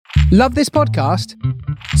Love this podcast?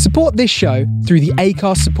 Support this show through the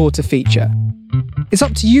Acast supporter feature. It's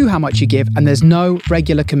up to you how much you give, and there's no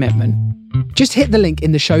regular commitment. Just hit the link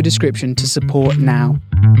in the show description to support now.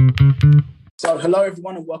 So hello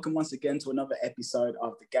everyone, and welcome once again to another episode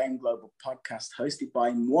of the Game Global podcast hosted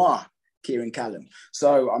by moi, Kieran Callum.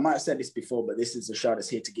 So I might have said this before, but this is a show that's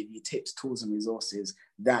here to give you tips, tools and resources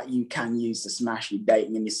that you can use to smash your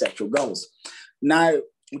dating and your sexual goals. Now,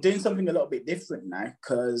 we're doing something a little bit different now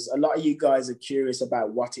because a lot of you guys are curious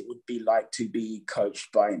about what it would be like to be coached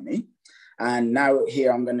by me. And now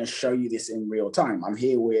here, I'm going to show you this in real time. I'm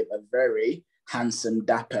here with a very handsome,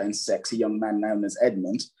 dapper and sexy young man known as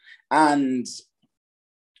Edmund. And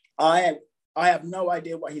I have no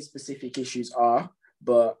idea what his specific issues are,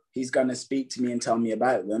 but he's going to speak to me and tell me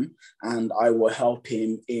about them. And I will help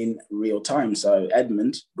him in real time. So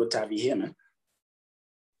Edmund, good to have you here, man.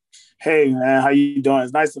 Hey, man, how you doing?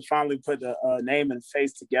 It's nice to finally put the name and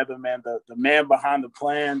face together, man. The man behind the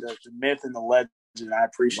plan, the myth and the legend. I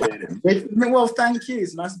appreciate it. Well, thank you.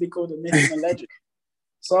 It's nice to be called the myth and the legend.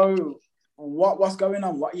 So what's going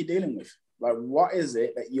on? What are you dealing with? Like, what is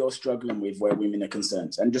it that you're struggling with where women are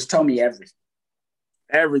concerned? And just tell me everything.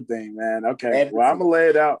 Everything, man. Okay. Everything. Well, I'm going to lay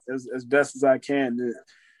it out as best as I can.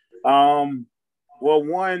 Well,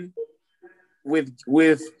 one, with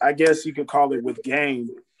I guess you could call it with game,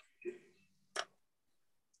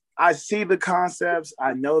 I see the concepts.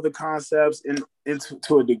 I know the concepts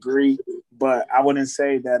to a degree, but I wouldn't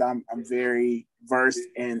say that I'm very versed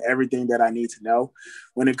in everything that I need to know.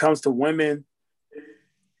 When it comes to women,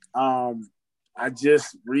 I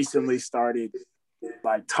just recently started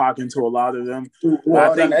like talking to a lot of them.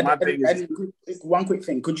 Well, one quick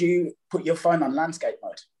thing. Could you put your phone on landscape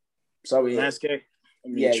mode? So landscape?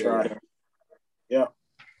 Yeah.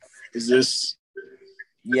 Is this?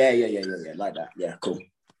 Yeah. Like that. Yeah, cool.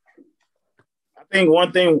 I think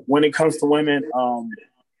one thing when it comes to women, I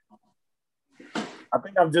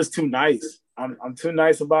think I'm just too nice. I'm too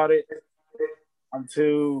nice about it. I'm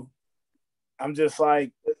just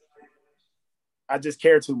like, I just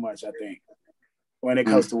care too much, I think, when it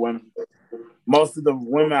comes to women. Most of the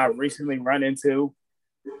women I've recently run into,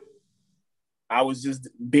 I was just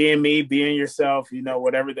being me, being yourself, you know,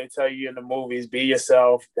 whatever they tell you in the movies, be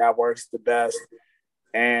yourself. That works the best.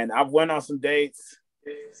 And I've went on some dates.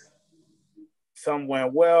 Some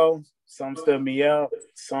went well, some stood me up,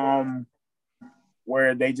 some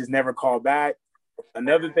where they just never called back.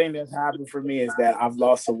 Another thing that's happened for me is that I've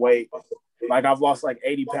lost some weight. Like I've lost like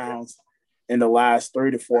 80 pounds in the last 3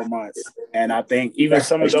 to 4 months. And I think even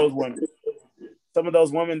some of those women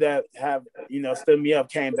that have, you know, stood me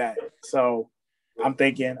up came back. So I'm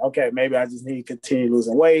thinking, okay, maybe I just need to continue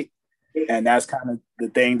losing weight. And that's kind of the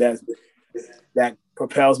thing that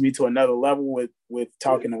propels me to another level with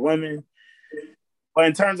talking to women. But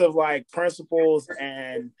in terms of like principles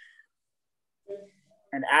and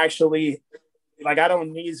actually, like I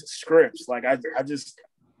don't need scripts. Like I just,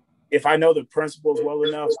 if I know the principles well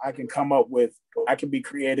enough, I can be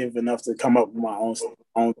creative enough to come up with my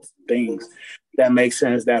own things that make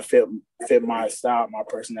sense, that fit my style, my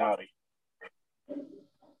personality.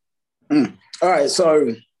 All right.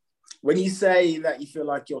 So when you say that you feel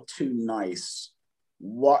like you're too nice,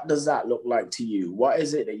 what does that look like to you? What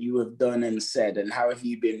is it that you have done and said, and how have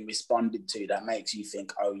you been responded to that makes you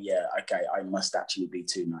think, oh yeah, okay, I must actually be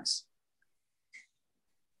too nice?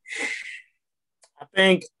 I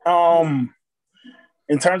think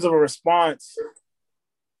in terms of a response,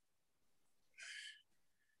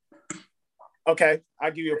 okay, I'll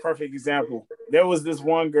give you a perfect example. There was this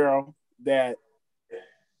one girl that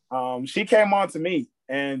she came on to me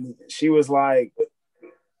and she was like,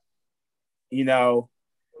 you know,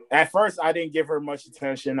 at first I didn't give her much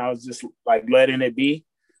attention. I was just like letting it be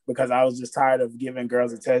because I was just tired of giving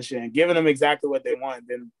girls attention and giving them exactly what they want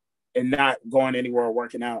and not going anywhere or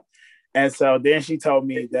working out. And so then she told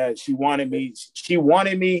me that she wanted me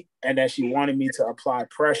and that she wanted me to apply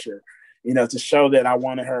pressure, you know, to show that I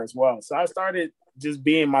wanted her as well. So I started just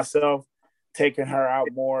being myself, taking her out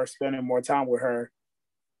more, spending more time with her.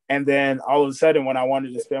 And then all of a sudden, when I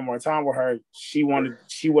wanted to spend more time with her, she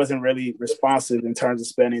wasn't really responsive in terms of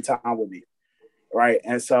spending time with me, right?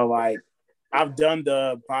 And so, like, I've done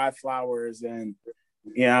the buy flowers and,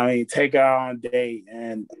 you know, I mean, take her out on a date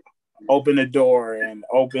and open the door and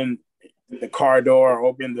open the car door,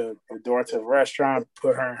 open the door to the restaurant,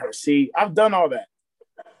 put her in her seat. I've done all that,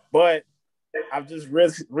 but I've just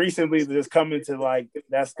recently just come into like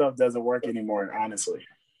that stuff doesn't work anymore, honestly.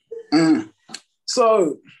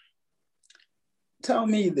 So tell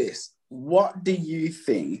me this, what do you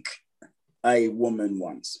think a woman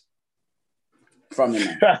wants from a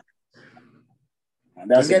man?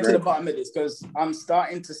 Let's get to the bottom of this, because I'm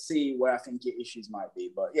starting to see where I think your issues might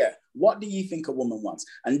be. But yeah, what do you think a woman wants?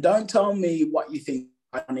 And don't tell me what you think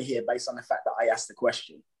I want to hear based on the fact that I asked the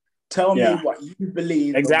question. Tell me what you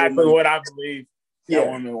believe. Exactly what I believe that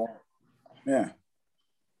women want. Yeah.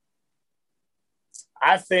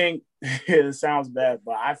 I think, it sounds bad,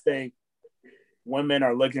 but I think women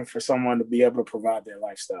are looking for someone to be able to provide their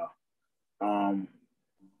lifestyle.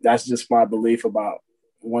 That's just my belief about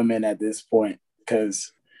women at this point,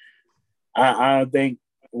 because I don't think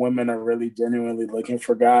women are really genuinely looking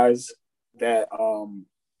for guys that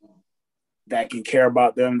that can care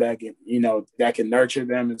about them, that can nurture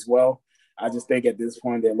them as well. I just think at this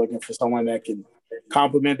point they're looking for someone that can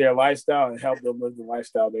complement their lifestyle and help them live the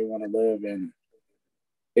lifestyle they want to live. And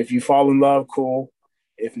if you fall in love, cool.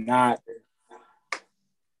 If not,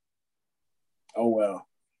 oh well.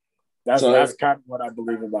 That's kind of what I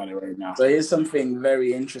believe about it right now. So here's something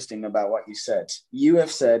very interesting about what you said. You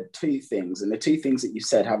have said two things, and the two things that you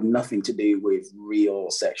said have nothing to do with real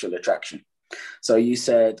sexual attraction. So you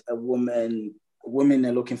said women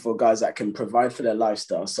are looking for guys that can provide for their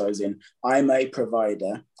lifestyle. So as in, I'm a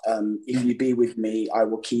provider. If you be with me, I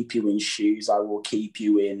will keep you in shoes. I will keep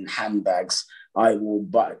you in handbags. I will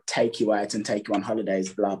take you out and take you on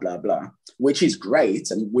holidays, blah, blah, blah, which is great.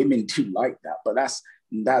 And women do like that, but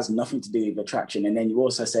that's nothing to do with attraction. And then you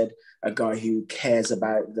also said a guy who cares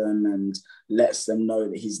about them and lets them know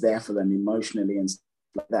that he's there for them emotionally and stuff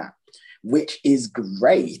like that, which is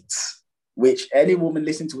great. Which any woman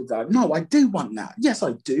listening to would go, no, I do want that. Yes,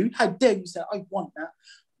 I do. How dare you say I want that?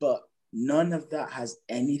 But none of that has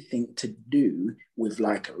anything to do with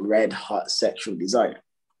like red hot sexual desire.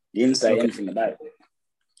 You didn't say anything about it.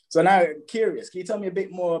 So now, curious, can you tell me a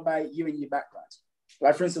bit more about you and your background?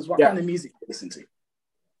 Like, for instance, what kind of music do you listen to?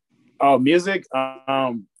 Oh, music?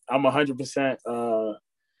 I'm 100%.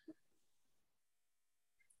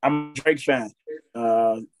 I'm a Drake fan.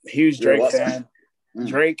 Huge Drake fan.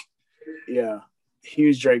 Drake. Yeah,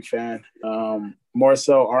 huge Drake fan. More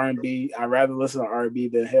so R&B. I'd rather listen to R&B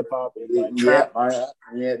than hip hop and like trap.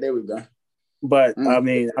 Yeah, there we go. But I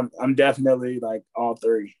mean, I'm definitely like all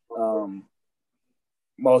three.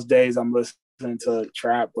 Most days I'm listening to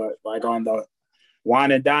trap, but like on the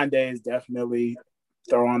wine and dine days, definitely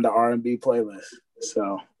throw on the R&B playlist.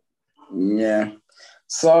 So yeah.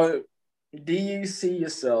 So do you see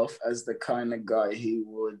yourself as the kind of guy who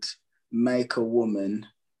would make a woman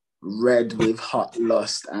red with hot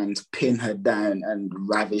lust and pin her down and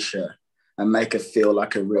ravish her and make her feel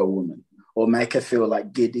like a real woman, or make her feel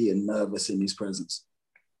like giddy and nervous in his presence?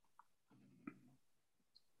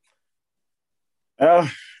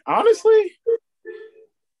 Honestly,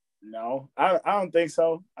 no, I don't think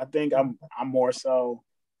so. I think I'm more so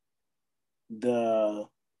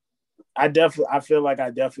I feel like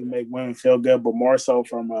I definitely make women feel good, but more so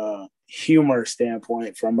from a humor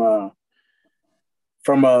standpoint, from a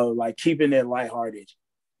like keeping it lighthearted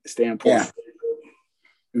standpoint,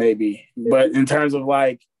 maybe. But in terms of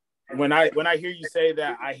like when I hear you say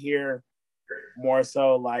that, I hear more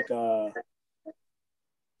so like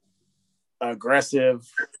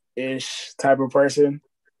aggressive-ish type of person,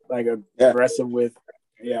 like aggressive with,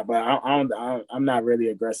 but I'm not really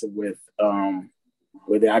aggressive with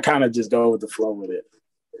it. I kind of just go with the flow with it.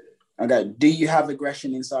 Okay. Do you have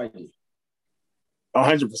aggression inside you?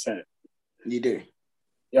 100%. You do?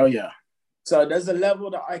 Oh, yeah. So there's a level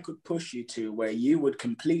that I could push you to where you would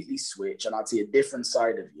completely switch and I'd see a different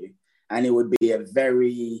side of you. And it would be a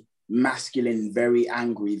very masculine, very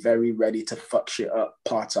angry, very ready to fuck shit up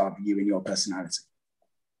part of you and your personality.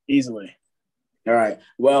 Easily. All right.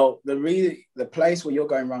 Well, the place where you're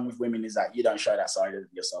going wrong with women is that you don't show that side of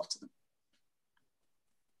yourself to them.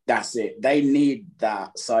 That's it. They need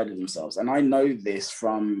that side of themselves. And I know this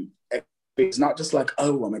from, it's not just like,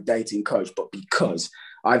 oh, I'm a dating coach, but because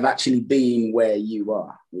I've actually been where you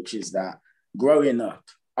are, which is that growing up,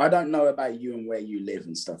 I don't know about you and where you live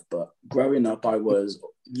and stuff, but growing up, I was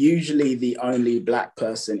usually the only Black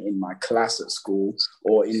person in my class at school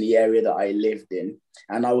or in the area that I lived in.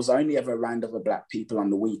 And I was only ever around other Black people on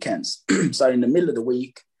the weekends. So in the middle of the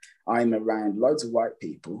week, I'm around loads of white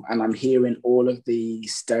people and I'm hearing all of the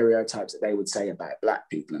stereotypes that they would say about Black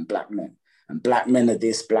people and Black men. And Black men are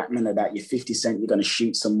this, Black men are that, you're 50 Cent, you're going to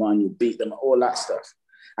shoot someone, you beat them, all that stuff.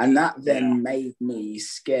 And that then made me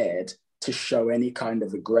scared to show any kind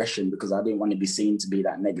of aggression because I didn't want to be seen to be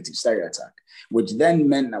that negative stereotype, which then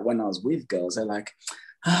meant that when I was with girls, they're like,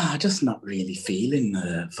 just not really feeling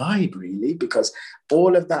the vibe really, because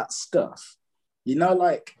all of that stuff,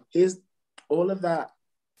 like here's all of that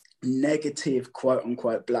negative quote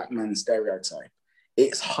unquote Black man stereotype.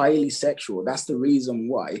 It's highly sexual. That's the reason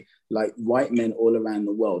why like white men all around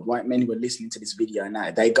the world, white men who are listening to this video now,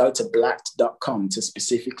 they go to blacked.com to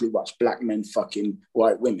specifically watch black men fucking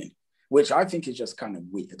white women, which I think is just kind of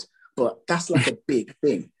weird. But that's like a big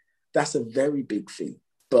thing. That's a very big thing.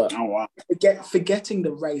 But forgetting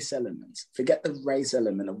the race element, forget the race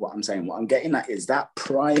element of what I'm saying. What I'm getting at is that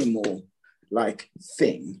primal like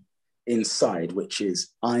thing inside, which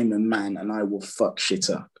is I'm a man and I will fuck shit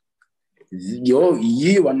up.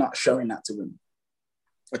 You are not showing that to women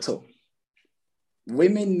at all.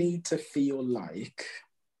 Women need to feel like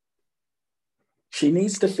she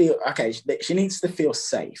needs to feel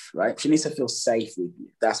safe, right? She needs to feel safe with you.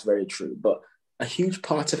 That's very true. But a huge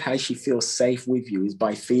part of how she feels safe with you is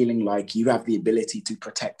by feeling like you have the ability to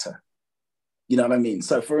protect her. You know what I mean?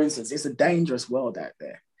 So for instance, it's a dangerous world out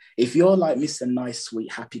there. If you're like Mr. Nice,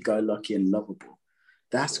 sweet, happy-go-lucky and lovable,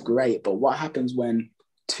 that's great. But what happens when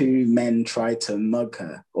two men try to mug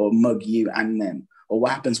her or mug you and them? Or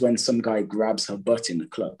what happens when some guy grabs her butt in the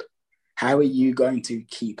club? How are you going to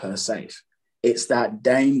keep her safe? It's that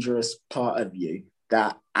dangerous part of you,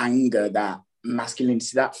 that anger, that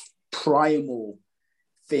masculinity, that primal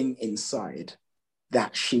thing inside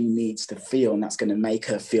that she needs to feel, and that's going to make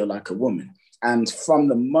her feel like a woman. And from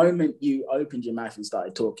the moment you opened your mouth and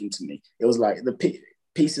started talking to me, it was like the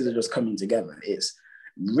pieces are just coming together. It's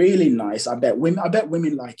really nice. I bet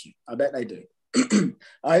women like you. I bet they do.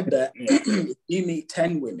 I bet if you meet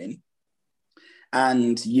 10 women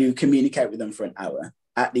and you communicate with them for an hour,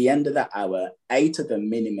 at the end of that hour, 8 of them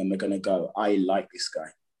minimum are going to go, I like this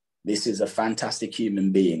guy. This is a fantastic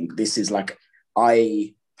human being. This is like,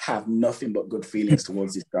 I have nothing but good feelings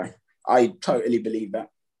towards this guy. I totally believe that.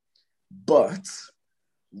 But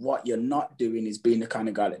what you're not doing is being the kind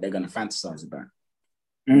of guy that they're going to fantasize about.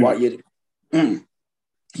 What you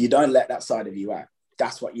don't let that side of you out.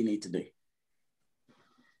 That's what you need to do.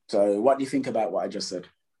 So what do you think about what I just said?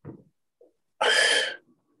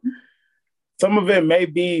 Some of it may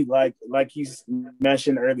be like you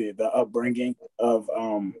mentioned earlier, the upbringing of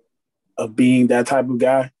being that type of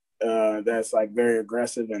guy that's like very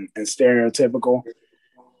aggressive and stereotypical.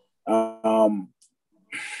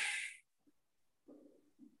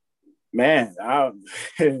 Man, I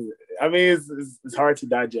mean, it's hard to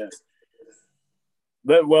digest.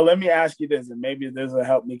 But let me ask you this, and maybe this will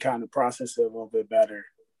help me kind of process it a little bit better.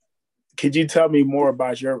 Could you tell me more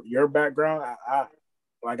about your background?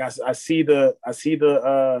 I see the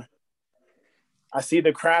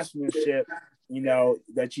craftsmanship, you know,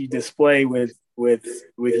 that you display with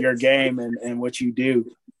your game and what you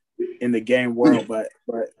do in the game world. But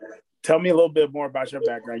tell me a little bit more about your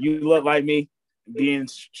background. You look like me, being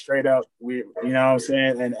straight up weird, you know what I'm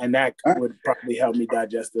saying? And that would probably help me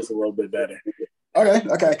digest this a little bit better.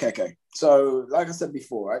 Okay. So like I said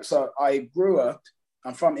before, right? So I'm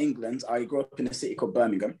from England. I grew up in a city called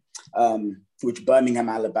Birmingham, which Birmingham,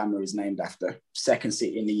 Alabama is named after, second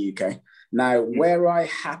city in the UK. Now, where I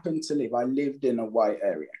happen to live, I lived in a white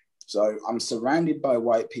area. So I'm surrounded by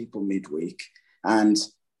white people midweek, and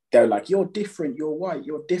they're like, you're different, you're white,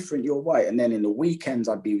 you're different, you're white. And then in the weekends,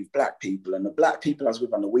 I'd be with black people, and the black people I was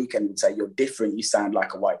with on the weekend would say, you're different, you sound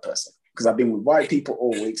like a white person. Because I've been with white people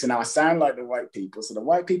all week, so now I sound like the white people. So the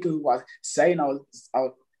white people who were saying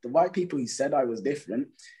the white people who said I was different,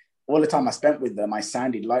 all the time I spent with them, I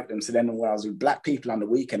sounded like them. So then when I was with black people on the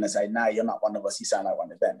weekend, they say, nah, you're not one of us, you sound like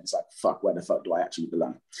one of them. It's like, fuck, where the fuck do I actually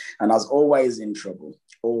belong? And I was always in trouble,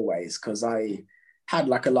 always, because I had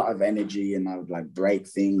like a lot of energy and I would like break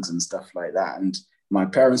things and stuff like that. And my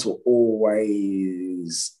parents were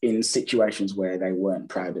always in situations where they weren't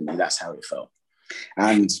proud of me. That's how it felt.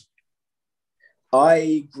 And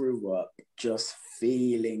I grew up just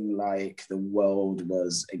feeling like the world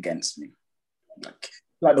was against me.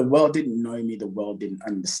 Like the world didn't know me, the world didn't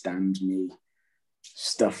understand me,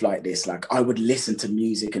 stuff like this. Like I would listen to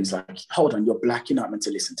music and it's like, hold on, you're black, you're not meant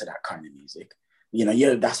to listen to that kind of music. You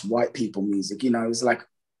know, that's white people music. You know, it's like,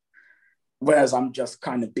 whereas I'm just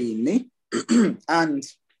kind of being me. And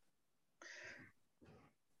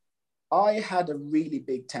I had a really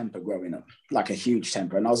big temper growing up, like a huge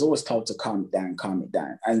temper. And I was always told to calm it down, calm it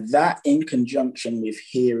down. And that in conjunction with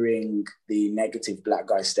hearing the negative black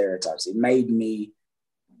guy stereotypes, it made me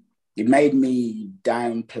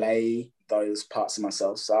downplay those parts of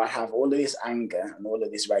myself. So I have all of this anger and all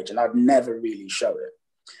of this rage, and I'd never really show it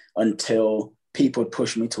until people would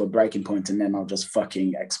push me to a breaking point, and then I'll just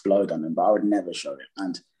fucking explode on them, but I would never show it.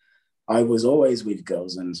 And I was always with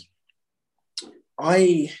girls, and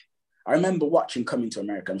I remember watching Coming to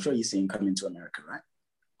America. I'm sure you've seen Coming to America, right?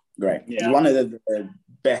 Great. It's Yeah. one of the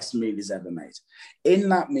best movies ever made. In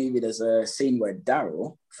that movie, there's a scene where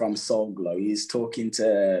Daryl from Soul Glow is talking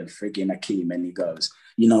to friggin' Akeem, and he goes,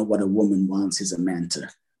 "You know what a woman wants is a man to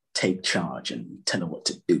take charge and tell her what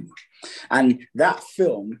to do." And that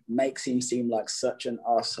film makes him seem like such an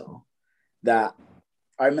arsehole that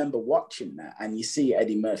I remember watching that, and you see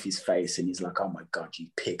Eddie Murphy's face, and he's like, "Oh my God, you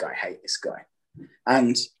pig, I hate this guy."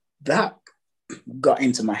 And that got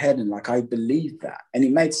into my head, and like I believed that, and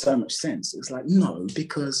it made so much sense. It's like, no,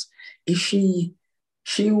 because if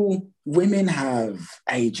women have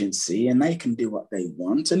agency and they can do what they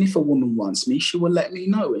want, and if a woman wants me, she will let me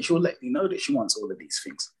know, and she will let me know that she wants all of these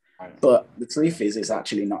things. But the truth is, it's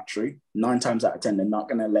actually not true. 9 times out of 10, they're not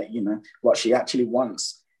going to let you know what she actually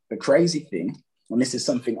wants. The crazy thing, and this is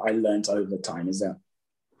something I learned over time, is that,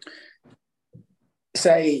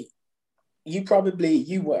 say you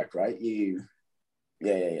work, right?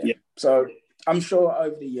 Yeah. So I'm sure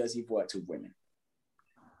over the years you've worked with women.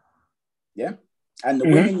 Yeah. And the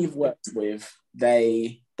women you've worked with,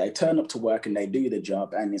 they turn up to work and they do the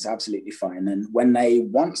job, and it's absolutely fine. And when they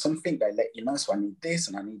want something, they let you know. So I need this,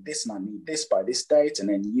 and I need this, and I need this by this date. And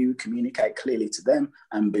then you communicate clearly to them,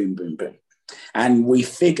 and boom, boom, boom. And we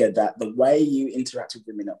figured that the way you interact with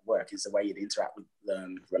women at work is the way you'd interact with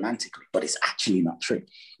them romantically, but it's actually not true.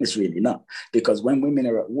 It's really not, because when women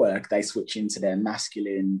are at work, they switch into their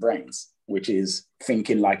masculine brains, which is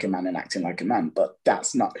thinking like a man and acting like a man, but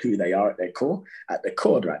that's not who they are at their core. At their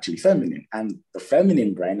core, they're actually feminine, and the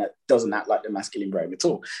feminine brain that doesn't act like the masculine brain at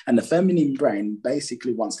all. And the feminine brain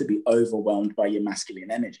basically wants to be overwhelmed by your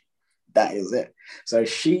masculine energy. That is it. So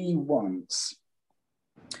she wants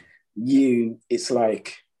you, it's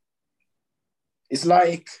like,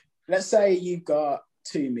 let's say you've got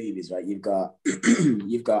 2 movies, right? You've got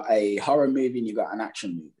a horror movie and you've got an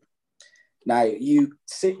action movie. Now you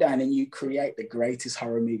sit down and you create the greatest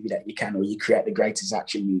horror movie that you can, or you create the greatest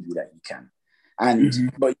action movie that you can.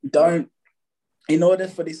 And but you don't, in order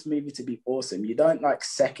for this movie to be awesome, you don't like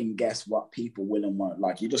second guess what people will and won't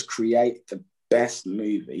like. You just create the best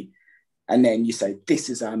movie. And then you say, this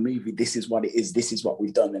is our movie, this is what it is, this is what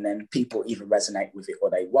we've done. And then people either resonate with it or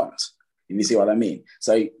they won't. You see what I mean?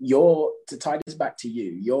 So to tie this back to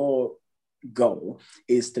you, your goal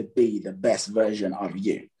is to be the best version of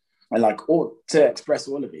you. And to express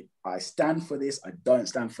all of it. I stand for this, I don't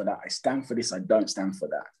stand for that. I stand for this, I don't stand for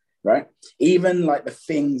that. Right? Even like the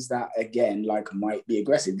things that, again, like might be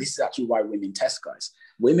aggressive. This is actually why women test guys.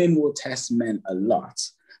 Women will test men a lot.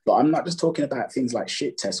 But I'm not just talking about things like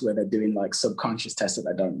shit tests where they're doing like subconscious tests that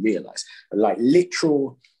they don't realize, but like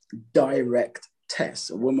literal direct tests.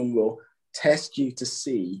 A woman will test you to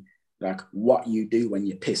see like what you do when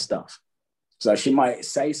you're pissed off. So she might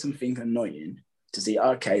say something annoying to see,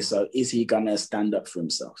 okay, so is he gonna stand up for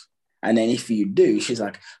himself? And then if you do, she's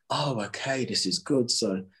like, oh, okay, this is good.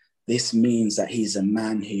 So this means that he's a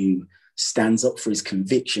man who stands up for his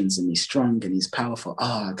convictions and he's strong and he's powerful.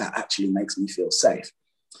 That actually makes me feel safe.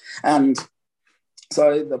 And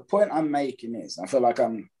so the point I'm making is, I feel like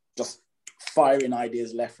I'm just firing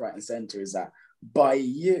ideas left, right, and center, is that by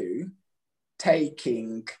you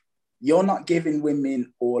you're not giving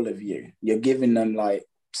women all of you. You're giving them like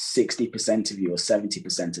 60% of you or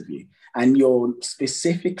 70% of you. And you're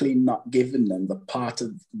specifically not giving them the part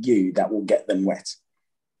of you that will get them wet.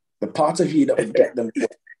 The part of you that will get them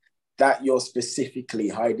wet, that you're specifically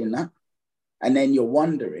hiding that. And then you're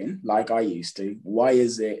wondering, like I used to, why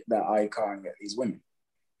is it that I can't get these women?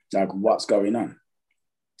 Like, what's going on?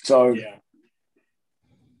 So,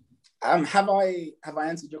 have I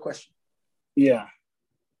answered your question? Yeah.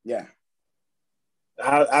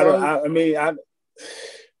 I mean,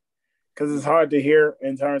 because it's hard to hear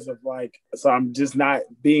in terms of like, so I'm just not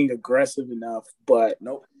being aggressive enough. But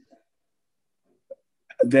nope.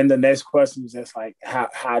 Then the next question is just like,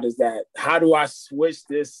 how do I switch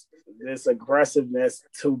this aggressiveness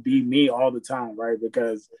to be me all the time, right?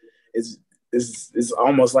 Because it's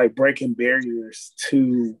almost like breaking barriers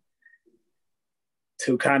to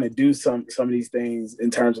kind of do some of these things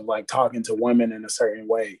in terms of like talking to women in a certain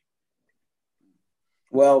way.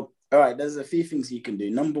 Well, all right, there's a few things you can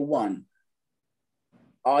do. Number one,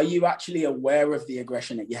 are you actually aware of the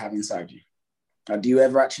aggression that you have inside you? Or do you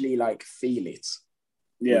ever actually like feel it?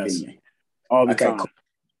 Yes. All the time. Cool.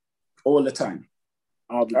 All the time.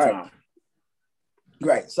 All the time. Right.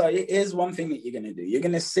 Great. So here's one thing that you're going to do. You're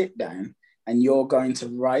going to sit down and you're going to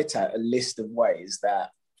write out a list of ways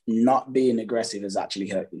that not being aggressive has actually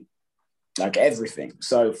hurt you. Like everything.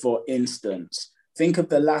 So for instance, think of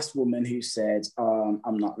the last woman who said,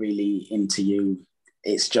 I'm not really into you.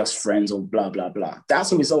 It's just friends or blah, blah, blah.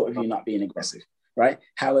 That's a result of you not being aggressive. right?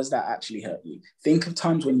 How has that actually hurt you? Think of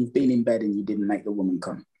times when you've been in bed and you didn't make the woman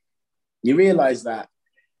come. You realize that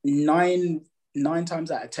nine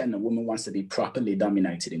times out of 10, a woman wants to be properly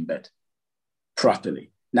dominated in bed.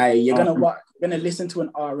 Properly. Now you're gonna listen to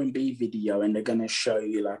an R&B video and they're gonna show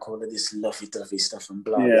you like all of this lovey-dovey stuff and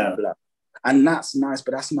blah blah blah. And that's nice,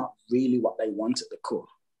 but that's not really what they want at the core.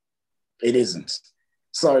 It isn't.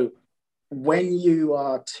 So when you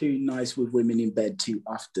are too nice with women in bed too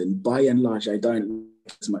often, by and large, I don't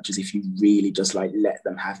like as much as if you really just like let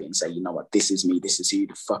them have it and say, you know what, this is me, this is who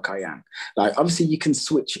the fuck I am. Like, obviously you can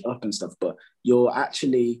switch it up and stuff, but you have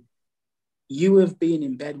been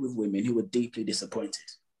in bed with women who were deeply disappointed.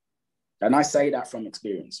 And I say that from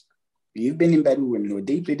experience. You've been in bed with women who are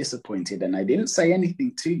deeply disappointed and they didn't say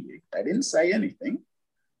anything to you. They didn't say anything.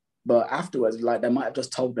 But afterwards, like, they might have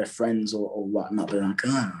just told their friends or whatnot. They're like,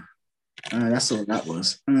 that's all that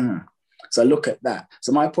was. So look at that.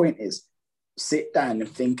 So my point is, sit down and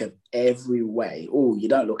think of every way. Oh, you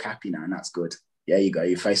don't look happy now, and that's good. There you go.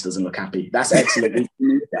 Your face doesn't look happy. That's excellent. We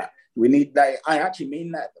need that. We need that. I actually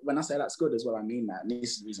mean that. When I say that's good as well, I mean that. And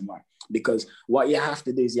this is the reason why. Because what you have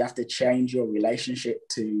to do is you have to change your relationship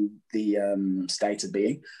to the state of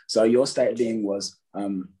being. So your state of being was,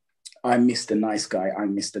 I'm Mr. Nice Guy.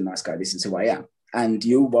 I'm Mr. Nice Guy. This is who I am. And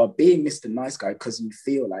you are being Mr. Nice Guy because you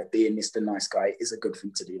feel like being Mr. Nice Guy is a good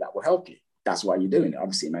thing to do that will help you. That's why you're doing it.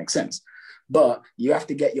 Obviously, it makes sense. But you have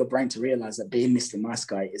to get your brain to realize that being Mr. Nice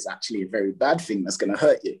Guy is actually a very bad thing that's going to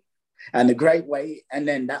hurt you. And a great way, and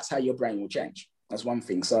then that's how your brain will change. That's one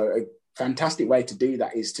thing. So a fantastic way to do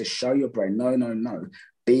that is to show your brain, no.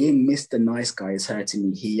 Being Mr. Nice Guy is hurting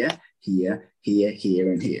me here,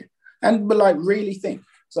 and here. But like, really think.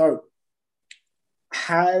 So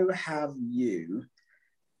how have you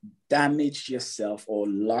damaged yourself or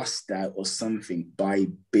lost out or something by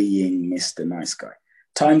being Mr. Nice Guy?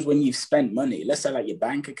 Times when you've spent money, let's say like your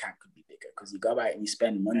bank account could be bigger because you go out and you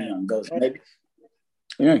spend money on girls. Maybe,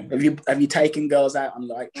 have you taken girls out on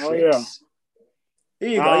like trips? Here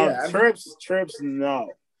you go. Trips, no.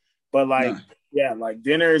 But like, like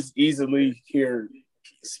dinners easily here,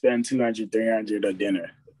 spend $200, $300 a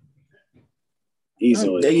dinner.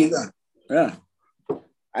 Easily. There you go. Yeah.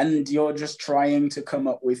 And you're just trying to come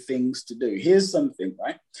up with things to do. Here's something,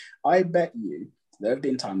 right? I bet you there have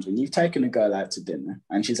been times when you've taken a girl out to dinner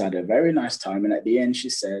and she's had a very nice time. And at the end,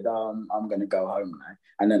 she said, I'm going to go home now.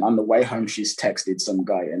 And then on the way home, she's texted some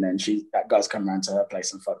guy. And then that guy's come around to her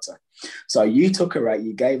place and fucked her. So you took her out,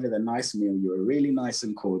 you gave her the nice meal. You were really nice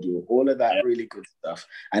and cordial, all of that really good stuff.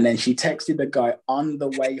 And then she texted the guy on the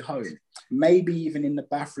way home, maybe even in the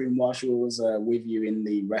bathroom while she was with you in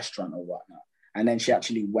the restaurant or whatnot. And then she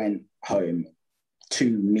actually went home to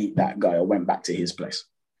meet that guy or went back to his place.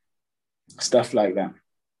 Stuff like that.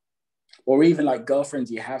 Or even like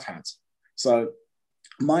girlfriends you have had. So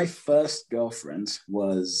my first girlfriend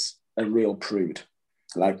was a real prude.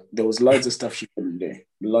 Like, there was loads of stuff she couldn't do.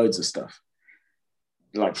 Loads of stuff.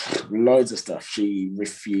 Like, loads of stuff she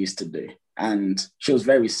refused to do. And she was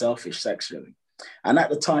very selfish sexually. And at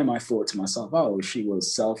the time I thought to myself, oh, she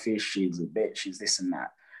was selfish. She's a bitch. She's this and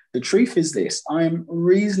that. The truth is this, I'm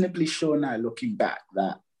reasonably sure now looking back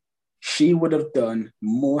that she would have done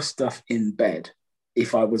more stuff in bed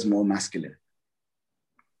if I was more masculine.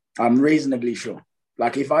 I'm reasonably sure.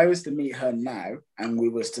 Like, if I was to meet her now and we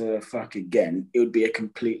was to fuck again, it would be a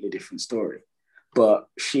completely different story. But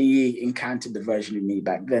she encountered the version of me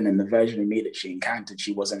back then, and the version of me that she encountered,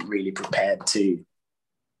 she wasn't really prepared to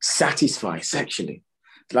satisfy sexually.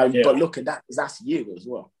 Like, But look at that, that's you as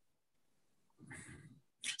well.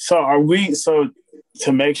 So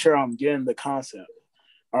to make sure I'm getting the concept,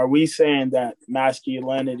 are we saying that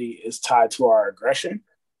masculinity is tied to our aggression?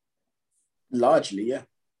 Largely, yeah.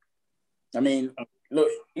 I mean, look,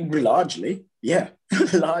 largely, yeah.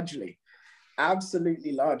 Largely.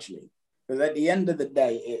 Absolutely largely. Because at the end of the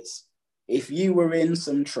day, it's, if you were in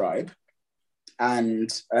some tribe and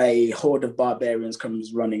a horde of barbarians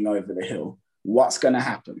comes running over the hill, what's going to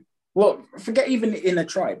happen? Well, forget even in a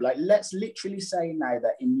tribe. Like, let's literally say now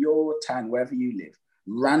that in your town, wherever you live,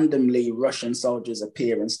 randomly Russian soldiers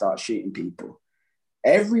appear and start shooting people.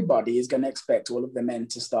 Everybody is going to expect all of the men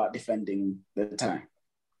to start defending the town.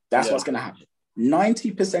 That's what's going to happen.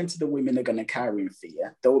 90% of the women are going to carry in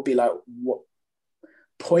fear. There will be like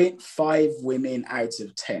 0.5 women out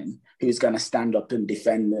of 10 who's going to stand up and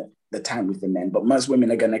defend the town with the men. But most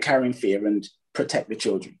women are going to carry in fear and protect the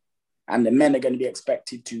children. And the men are going to be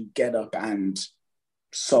expected to get up and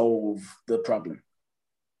solve the problem.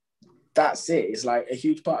 That's it. It's like a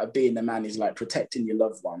huge part of being a man is like protecting your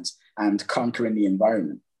loved ones and conquering the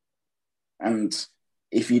environment. And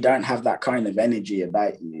if you don't have that kind of energy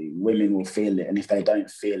about you, women will feel it. And if they don't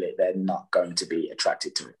feel it, they're not going to be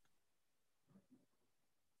attracted to it.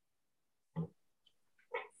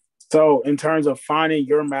 So in terms of finding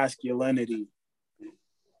your masculinity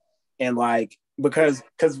and like, because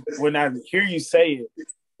when I hear you say it,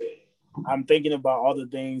 I'm thinking about all the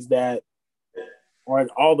things that, or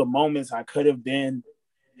all the moments I could have been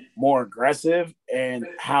more aggressive, and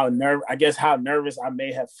how nervous I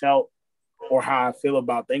may have felt, or how I feel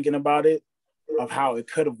about thinking about it, of how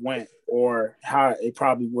it could have went, or how it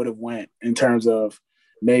probably would have went, in terms of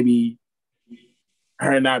maybe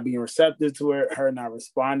her not being receptive to it, her not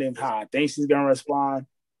responding how I think she's gonna respond,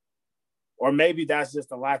 or maybe that's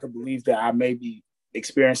just a lack of belief that I may be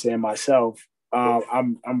experiencing in myself.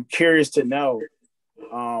 I'm curious to know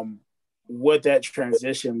what that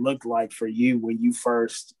transition looked like for you when you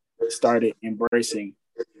first started embracing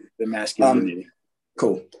the masculinity.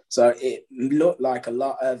 Cool. So it looked like a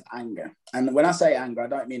lot of anger. And when I say anger, I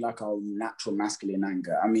don't mean like a natural masculine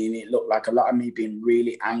anger. I mean, it looked like a lot of me being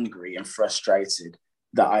really angry and frustrated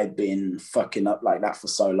that I'd been fucking up like that for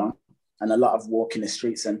so long. And a lot of walking the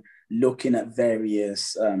streets and looking at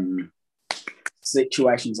various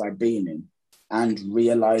situations I'd been in and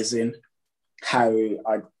realizing how it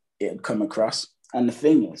had come across. And the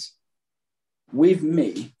thing is, with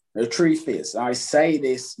me, the truth is, I say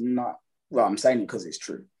this I'm saying it because it's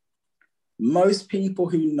true. Most people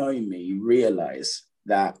who know me realize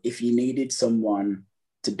that if you needed someone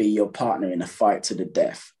to be your partner in a fight to the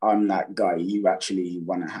death, I'm that guy you actually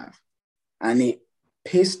want to have. And it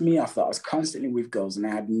pissed me off that I was constantly with girls and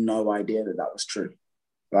I had no idea that that was true,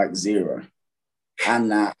 like zero.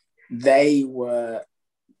 And that they were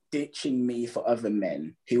ditching me for other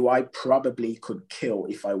men who I probably could kill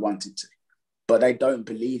if I wanted to, but I don't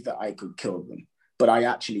believe that I could kill them. But I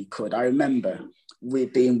actually could. I remember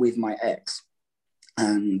being with my ex,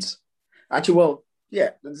 and actually,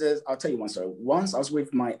 I'll tell you one story. Once I was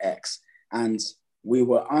with my ex, and we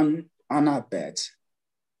were on our bed,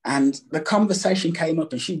 and the conversation came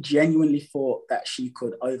up, and she genuinely thought that she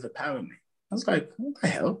could overpower me. I was like, what the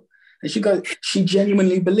hell? And she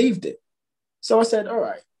genuinely believed it. So I said, all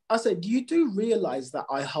right. I said, you do realize that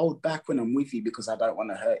I hold back when I'm with you because I don't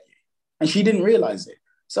want to hurt you? And she didn't realize it.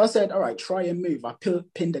 So I said, all right, try and move. I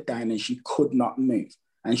pinned her down and she could not move.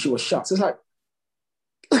 And she was shocked. So it's like,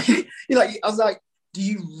 I was like, do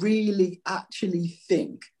you really actually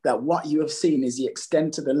think that what you have seen is the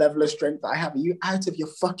extent of the level of strength that I have? Are you out of your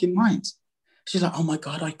fucking mind? She's like, oh my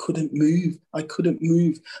God, I couldn't move.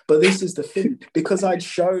 But this is the thing, because I'd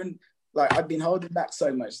shown, like, I'd been holding back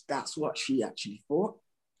so much. That's what she actually thought.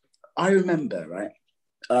 I remember, right?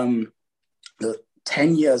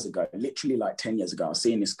 10 years ago, literally like 10 years ago, I was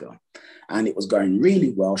seeing this girl and it was going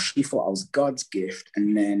really well. She thought I was God's gift.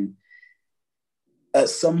 And then at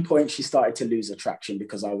some point she started to lose attraction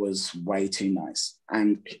because I was way too nice.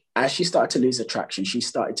 And as she started to lose attraction, she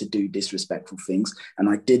started to do disrespectful things. And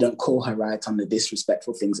I didn't call her out on the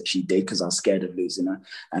disrespectful things that she did because I was scared of losing her.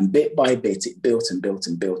 And bit by bit, it built and built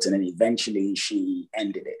and built. And then eventually she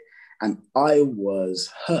ended it. And I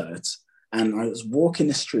was hurt and I was walking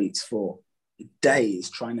the streets for days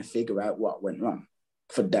trying to figure out what went wrong,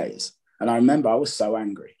 for days. And I remember I was so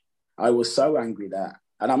angry. That,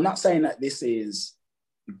 and I'm not saying that this is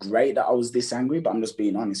great that I was this angry, but I'm just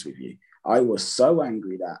being honest with you. I was so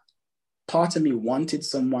angry that part of me wanted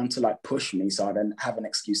someone to like push me so I didn't have an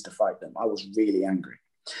excuse to fight them. I was really angry.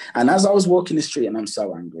 And as I was walking the street and I'm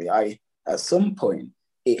so angry, at some point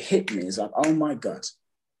it hit me. It's like, oh my God,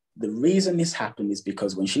 the reason this happened is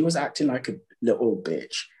because when she was acting like a little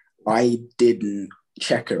bitch, I didn't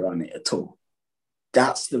check her on it at all.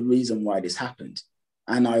 That's the reason why this happened.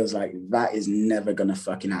 And I was like, that is never going to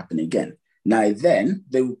fucking happen again. Now then,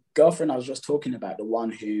 the girlfriend I was just talking about, the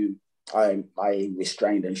one who I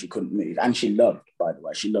restrained and she couldn't move, and she loved, by the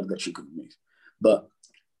way, she loved that she couldn't move. But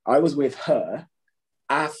I was with her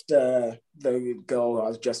after the girl I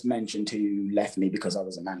was just mentioned who left me because I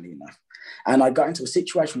wasn't manly enough. And I got into a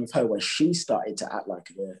situation with her where she started to act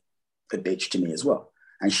like a bitch to me as well.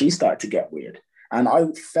 And she started to get weird. And I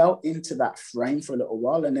fell into that frame for a little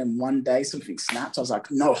while. And then one day something snapped. I was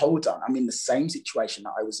like, no, hold on. I'm in the same situation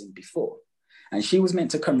that I was in before. And she was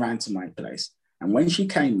meant to come round to my place. And when she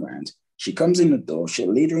came round, she comes in the door,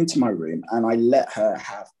 she'll lead her into my room. And I let her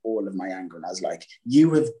have all of my anger. And I was like,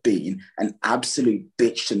 you have been an absolute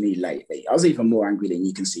bitch to me lately. I was even more angry than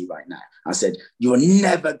you can see right now. I said, you're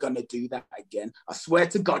never going to do that again. I swear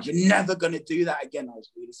to God, you're never going to do that again. I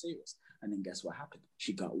was really serious. And then guess what happened?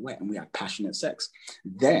 She got wet and we had passionate sex.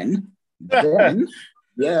 Then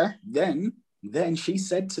she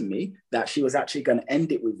said to me that she was actually going to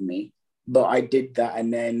end it with me But I did that,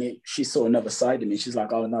 and then she saw another side of me. She's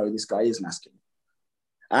like, oh no, this guy is masculine.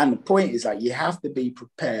 And the point is, like, you have to be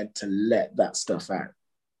prepared to let that stuff out.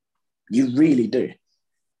 You really do.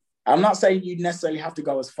 I'm not saying you necessarily have to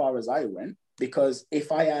go as far as I went, because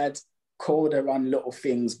if I had called her on little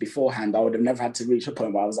things beforehand, I would have never had to reach a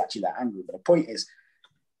point where I was actually that angry. But the point is,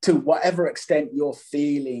 to whatever extent you're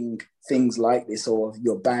feeling things like this, or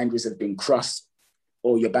your boundaries have been crossed,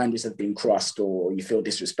 or you feel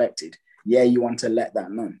disrespected, yeah, you want to let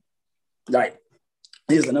that know. Like,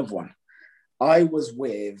 here's another one. I was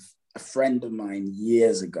with a friend of mine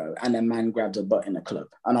years ago, and a man grabbed a butt in a club.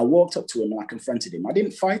 And I walked up to him and I confronted him. I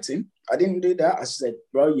didn't fight him. I didn't do that. I said,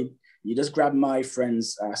 bro, you just grabbed my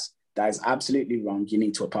friend's ass. That is absolutely wrong. You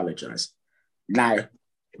need to apologize. Now,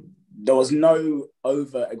 there was no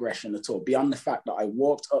over aggression at all, beyond the fact that I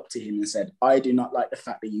walked up to him and said, I do not like the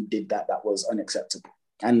fact that you did that. That was unacceptable.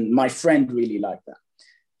 And my friend really liked that.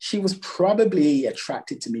 She was probably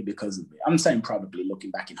attracted to me because of it. I'm saying probably, looking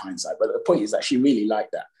back in hindsight, but the point is that she really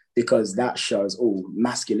liked that, because that shows, oh,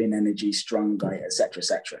 masculine energy, strong guy, etc.,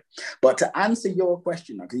 etc. But to answer your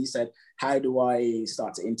question, because you said, how do I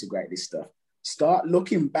start to integrate this stuff? Start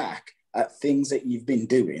looking back at things that you've been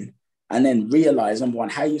doing, and then realize, number one,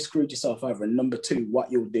 how you screwed yourself over, and number two,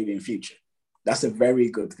 what you'll do in future. That's a very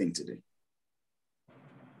good thing to do.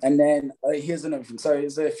 And then here's another thing. So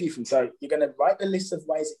there's a few things. So you're going to write the list of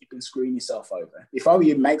ways that you've been screwing yourself over. If I were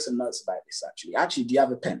you, make some notes about this, actually. Actually, do you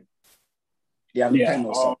have a pen? Do you have a pen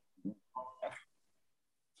or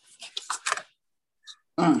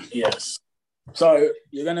something? Yes. So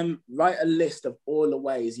you're going to write a list of all the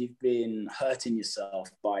ways you've been hurting yourself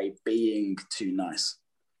by being too nice.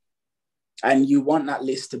 And you want that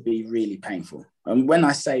list to be really painful. And when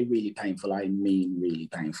I say really painful, I mean really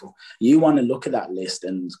painful. You want to look at that list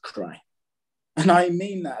and cry. And I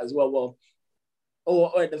mean that as well.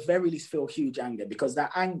 Or at the very least, feel huge anger, because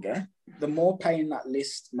that anger, the more pain that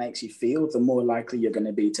list makes you feel, the more likely you're going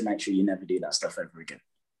to be to make sure you never do that stuff ever again.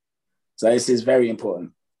 So this is very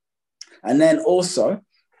important. And then also,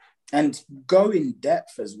 and go in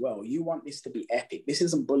depth as well. You want this to be epic. This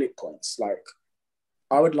isn't bullet points. Like,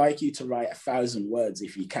 I would like you to write 1,000 words,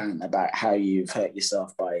 if you can, about how you've hurt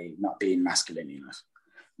yourself by not being masculine enough.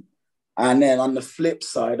 And then on the flip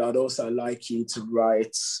side, I'd also like you to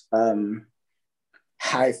write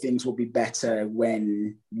how things will be better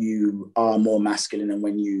when you are more masculine, and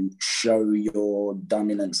when you show your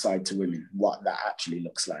dominant side to women, what that actually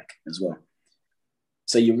looks like as well.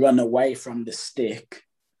 So you run away from the stick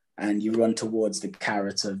and you run towards the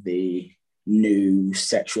carrot of the new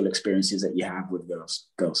sexual experiences that you have with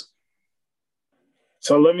girls.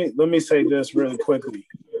 So let me say this really quickly,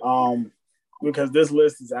 because this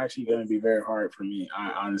list is actually going to be very hard for me. I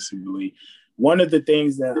honestly believe one of the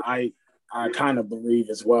things that I kind of believe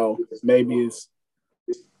as well, maybe is,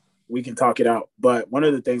 we can talk it out, but one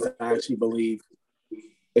of the things that I actually believe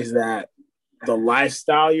is that the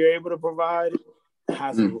lifestyle you're able to provide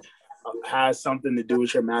has something to do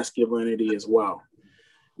with your masculinity as well.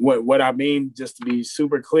 What I mean, just to be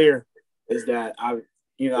super clear, is that I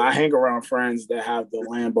hang around friends that have the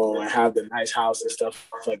Lambo and have the nice house and stuff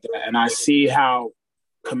like that, and I see how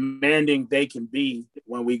commanding they can be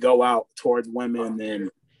when we go out towards women and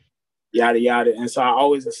yada yada. And so I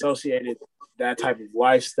always associated that type of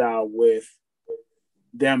lifestyle with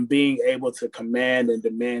them being able to command and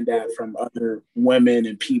demand that from other women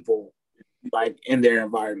and people, like, in their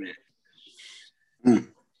environment.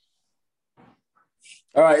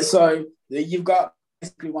 All right, so you've got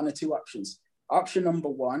basically one or two options. Option number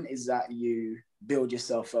one is that you build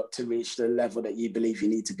yourself up to reach the level that you believe you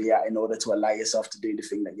need to be at in order to allow yourself to do the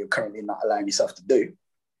thing that you're currently not allowing yourself to do.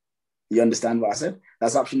 You understand what I said?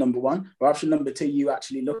 That's option number one. Or option number two, you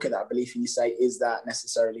actually look at that belief and you say, is that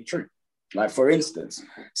necessarily true? Like, for instance,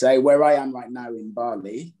 say where I am right now in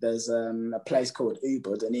Bali, there's a place called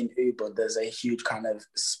Ubud, and in Ubud, there's a huge kind of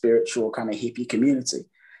spiritual kind of hippie community.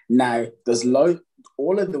 Now, there's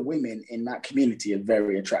all of the women in that community are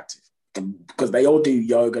very attractive, because they all do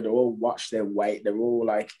yoga, they all watch their weight, they're all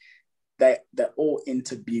like, they're all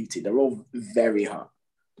into beauty, they're all very hot.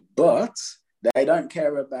 But they don't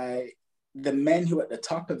care about the men who are at the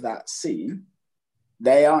top of that scene.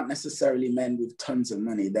 They aren't necessarily men with tons of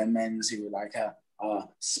money. They're men who are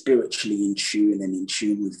spiritually in tune and in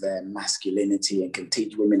tune with their masculinity, and can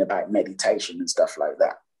teach women about meditation and stuff like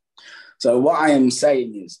that. So what I am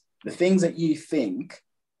saying is, the things that you think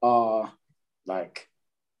are like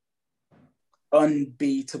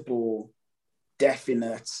unbeatable,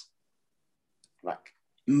 definite, like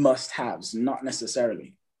must-haves, not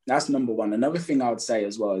necessarily. That's number one. Another thing I would say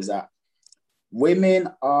as well is that women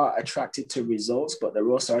are attracted to results, but they're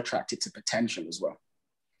also attracted to potential as well.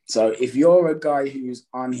 So if you're a guy who's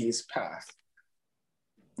on his path,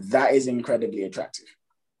 that is incredibly attractive.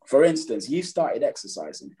 For instance, you've started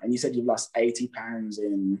exercising and you said you've lost 80 pounds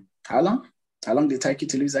in how long? How long did it take you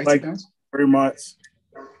to lose 80 pounds? 3 months.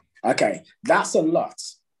 Okay, that's a lot.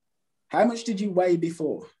 How much did you weigh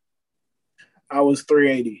before? I was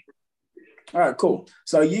 380. All right, cool.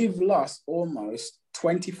 So you've lost almost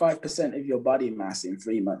 25% of your body mass in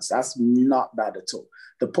 3 months. That's not bad at all.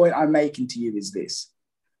 The point I'm making to you is this.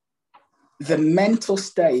 The mental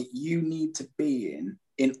state you need to be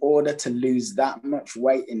in order to lose that much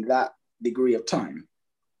weight in that degree of time,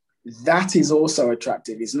 that is also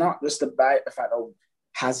attractive. It's not just about the fact, oh,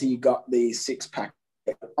 has he got the six-pack?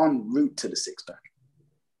 En route to the six-pack.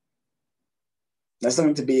 That's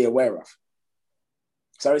something to be aware of.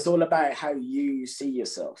 So it's all about how you see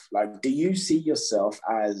yourself. Like, do you see yourself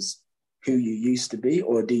as who you used to be,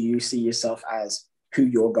 or do you see yourself as who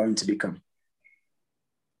you're going to become?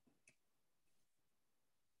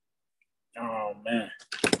 Oh man,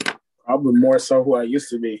 probably more so who I used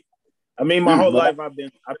to be. I mean, my whole life I've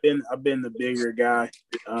been the bigger guy.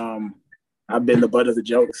 I've been the butt of the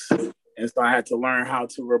jokes, and so I had to learn how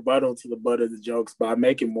to rebuttal to the butt of the jokes by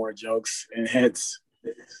making more jokes, and hence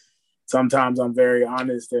sometimes I'm very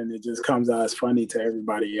honest, and it just comes out as funny to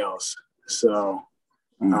everybody else. So,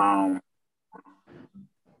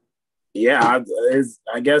 yeah,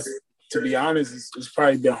 I guess, to be honest, it's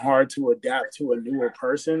probably been hard to adapt to a newer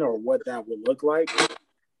person or what that would look like.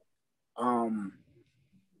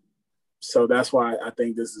 So that's why I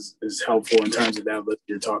think this is helpful in terms of that list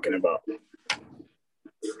you're talking about.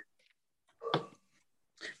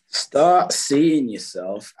 Start seeing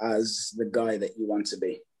yourself as the guy that you want to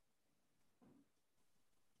be.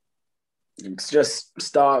 Just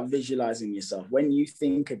start visualizing yourself. When you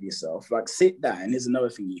think of yourself, like, sit down. There's another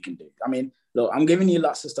thing you can do. I mean, look, I'm giving you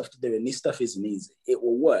lots of stuff to do, and this stuff isn't easy. It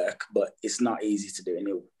will work, but it's not easy to do,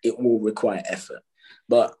 and it will require effort.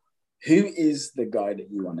 But who is the guy that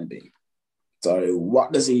you want to be? So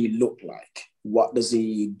what does he look like? What does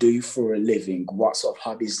he do for a living? What sort of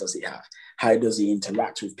hobbies does he have? How does he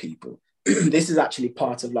interact with people? This is actually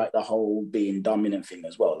part of like the whole being dominant thing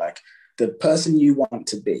as well. Like, the person you want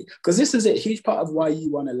to be, because this is a huge part of why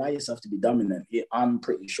you want to allow yourself to be dominant. I'm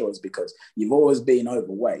pretty sure it's because you've always been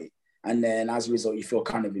overweight, and then as a result, you feel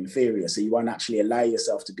kind of inferior. So you want to actually allow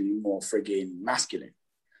yourself to be more frigging masculine.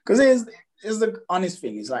 Because here's the honest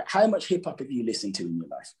thing: is like, how much hip hop have you listened to in your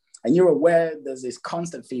life? And you're aware there's this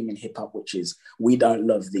constant theme in hip hop, which is, we don't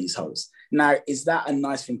love these hoes. Now, is that a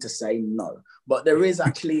nice thing to say? No, but there is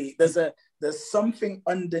actually there's something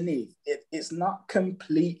underneath. It's not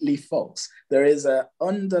completely false. There is an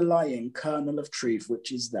underlying kernel of truth,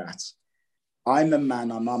 which is that I'm a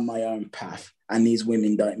man, I'm on my own path, and these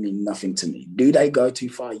women don't mean nothing to me. Do they go too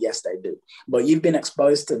far? Yes, they do. But you've been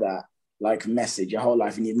exposed to that like message your whole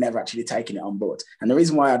life, and you've never actually taken it on board. And the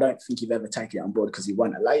reason why I don't think you've ever taken it on board, because you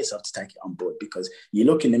won't allow yourself to take it on board, because you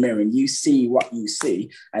look in the mirror and you see what you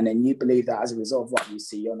see, and then you believe that as a result of what you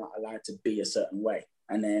see, you're not allowed to be a certain way.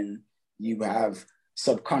 And then you have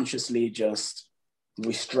subconsciously just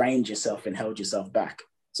restrained yourself and held yourself back.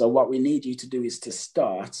 So what we need you to do is to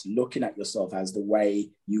start looking at yourself as the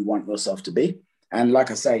way you want yourself to be. And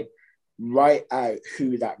like I say, write out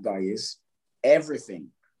who that guy is, everything.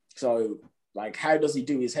 So like, how does he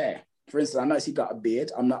do his hair? For instance, I notice he got a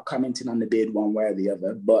beard. I'm not commenting on the beard one way or the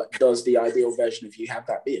other, but does the ideal version of you have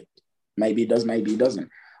that beard? Maybe he does, maybe he doesn't.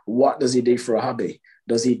 What does he do for a hobby?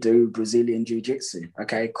 Does he do Brazilian jiu-jitsu?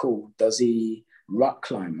 Okay, cool. Does he rock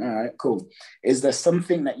climb? All right, cool. Is there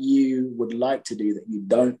something that you would like to do that you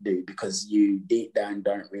don't do because you deep down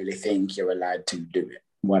don't really think you're allowed to do it,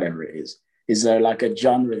 whatever it is? Is there like a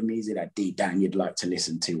genre of music that deep down you'd like to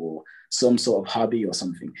listen to, or some sort of hobby or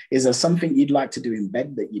something? Is there something you'd like to do in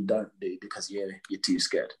bed that you don't do because you're too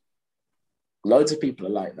scared? Loads of people are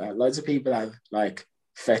like that. Loads of people have like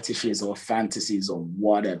fetishes or fantasies or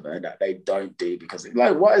whatever that they don't do because,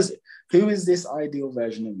 like, what is it? Who is this ideal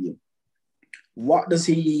version of you?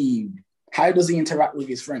 How does he interact with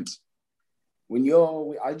his friends?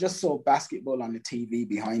 I just saw basketball on the TV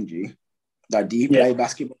behind you. Like, do you play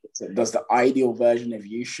basketball? Does the ideal version of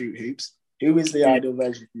you shoot hoops? Who is the ideal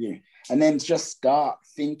version of you? And then just start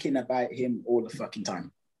thinking about him all the fucking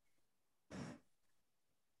time.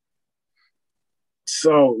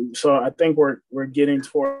 So I think we're getting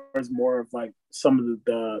towards more of like some of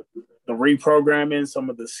the reprogramming, some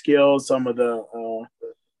of the skills, some of the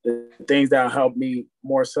things that help me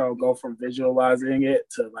more so go from visualizing it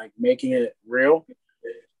to like making it real.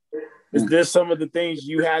 Is this some of the things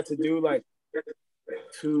you had to do? Like,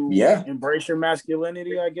 to Yeah. embrace your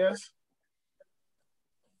masculinity, I guess.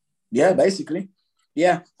 Yeah, basically.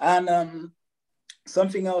 Yeah. And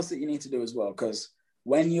something else that you need to do as well, because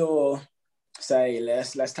when you're, say,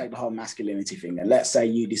 let's take the whole masculinity thing, and let's say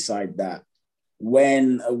you decide that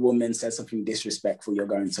when a woman says something disrespectful, you're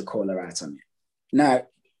going to call her out on it. Now,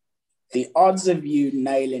 the odds of you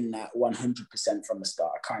nailing that 100% from the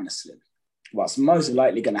start are kind of slim. What's most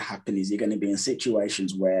likely going to happen is you're going to be in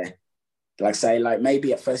situations where, like, say, like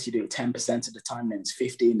maybe at first you do it 10% of the time, then it's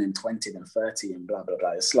 15, then 20, then 30, and blah, blah,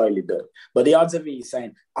 blah. It's slowly built. But the odds of you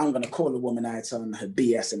saying, I'm going to call a woman out on her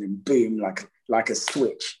BS and then boom, like a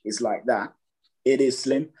switch is like that, it is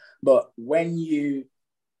slim. But when you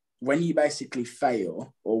basically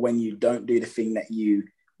fail, or when you don't do the thing that you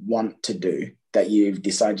want to do, that you've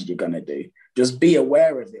decided you're going to do, just be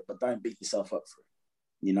aware of it, but don't beat yourself up for it.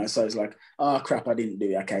 You know, so it's like, oh crap, I didn't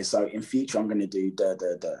do it. Okay, so in future I'm going to do da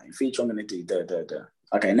da da. In future I'm going to do da da da.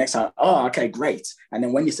 Okay, next time, oh, okay, great. And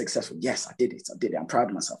then when you're successful, yes, I did it. I'm proud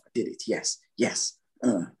of myself. I did it. Yes.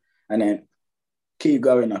 And then keep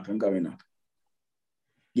going up and going up.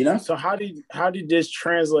 You know. So how did this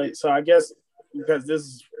translate? So I guess, because this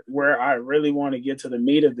is where I really want to get to the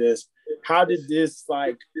meat of this. How did this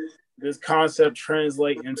concept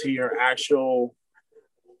translate into your actual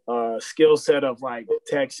skill set of like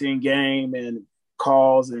texting game and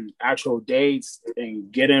calls and actual dates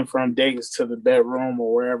and getting from dates to the bedroom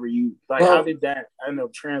or wherever you like? Well, how did that end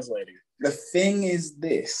up translating? The thing is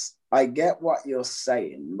this, I get what you're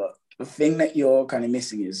saying, but the thing that you're kind of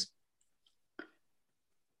missing is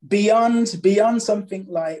beyond something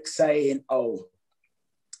like saying, oh,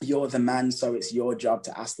 you're the man, so it's your job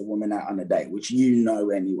to ask the woman out on a date, which you know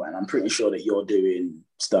anyway, and I'm pretty sure that you're doing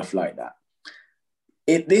stuff like that.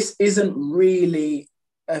 This isn't really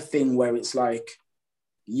a thing where it's like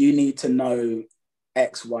you need to know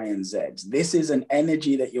X, Y, and Z. This is an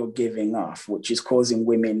energy that you're giving off, which is causing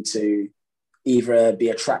women to either be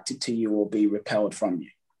attracted to you or be repelled from you,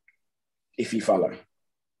 if you follow.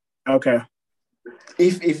 Okay.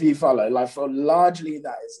 If you follow, like, for largely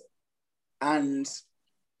that is it. And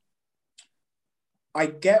I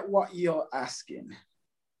get what you're asking,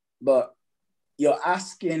 but you're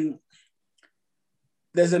asking,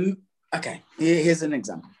 here's an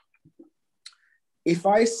example. If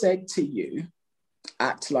I said to you,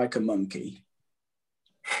 act like a monkey,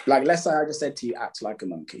 like let's say I just said to you, act like a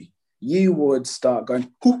monkey, you would start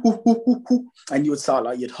going, hoo, hoo, hoo, hoo, hoo, and you would start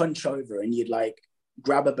like, you'd hunch over and you'd like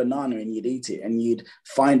grab a banana and you'd eat it, and you'd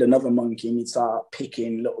find another monkey and you'd start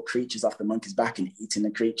picking little creatures off the monkey's back and eating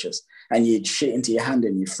the creatures, and you'd shit into your hand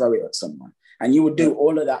and you'd throw it at someone. And you would do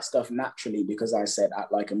all of that stuff naturally because I said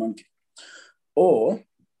act like a monkey. Or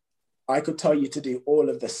I could tell you to do all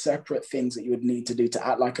of the separate things that you would need to do to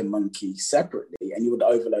act like a monkey separately, and you would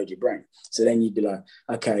overload your brain. So then you'd be like,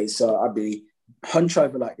 okay, so I'd be hunch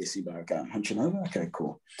over like this. You'd be like, okay, I'm hunching over. Okay,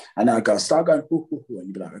 cool. And then I go, start going, hoo, hoo, hoo. And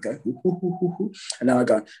you'd be like, okay, hoo, hoo, hoo, hoo, hoo. And then I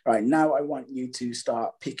go, all right, now I want you to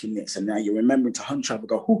start picking this. And now you're remembering to hunch over,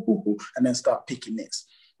 go, hoo, hoo, hoo, and then start picking this.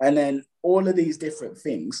 And then all of these different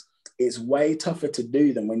things, it's way tougher to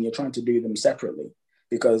do them when you're trying to do them separately,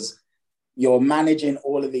 because you're managing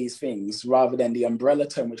all of these things rather than the umbrella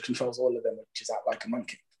term, which controls all of them, which is act like a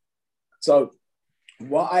monkey. So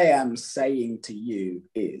what I am saying to you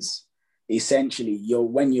is, essentially,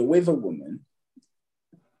 when you're with a woman,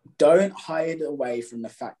 don't hide away from the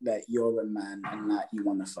fact that you're a man and that you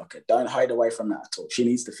want to fuck her. Don't hide away from that at all. She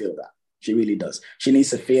needs to feel that. She really does. She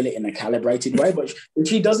needs to feel it in a calibrated way, but if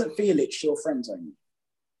she doesn't feel it, she'll friend zone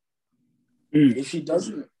you. If she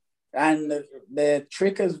doesn't, and the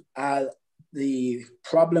trick is, the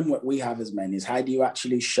problem what we have as men is, how do you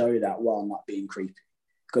actually show that while not being creepy?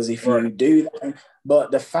 Because if you do that,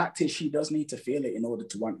 but the fact is, she does need to feel it in order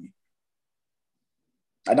to want you.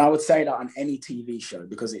 And I would say that on any TV show,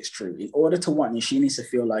 because it's true. In order to want you, she needs to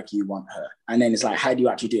feel like you want her. And then it's like, how do you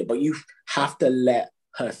actually do it? But you have to let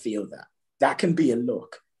her feel that. That can be a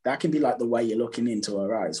look. That can be like the way you're looking into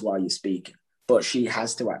her eyes while you're speaking. But she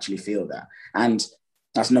has to actually feel that. And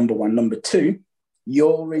that's number one. Number two,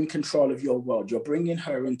 you're in control of your world. You're bringing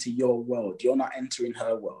her into your world. You're not entering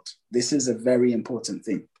her world. This is a very important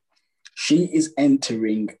thing. She is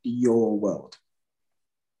entering your world.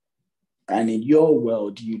 And in your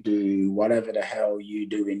world, you do whatever the hell you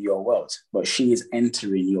do in your world. But she is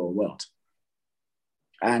entering your world.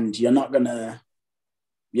 And you're not gonna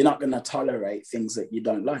tolerate things that you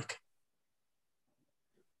don't like.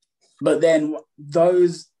 But then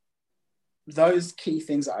those key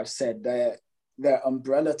things that I've said, they're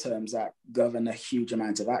umbrella terms that govern a huge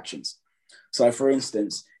amount of actions. So, for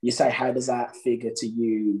instance, you say, how does that figure to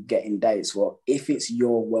you getting dates? Well, if it's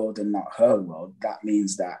your world and not her world, that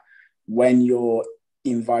means that when you're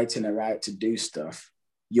inviting her out to do stuff,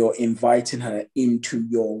 you're inviting her into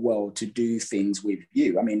your world to do things with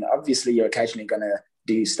you. I mean, obviously, you're occasionally going to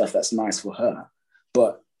do stuff that's nice for her,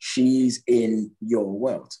 but she's in your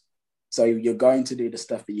world. So you're going to do the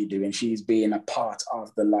stuff that you do, and she's being a part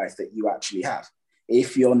of the life that you actually have.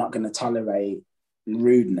 If you're not going to tolerate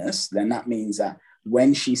rudeness, then that means that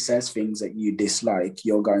when she says things that you dislike,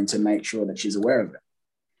 you're going to make sure that she's aware of it.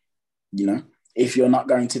 You know, if you're not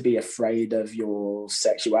going to be afraid of your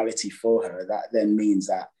sexuality for her, that then means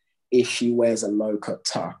that if she wears a low-cut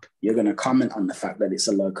top, you're going to comment on the fact that it's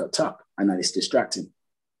a low-cut top and that it's distracting.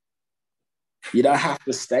 You don't have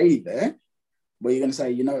to stay there, but you're going to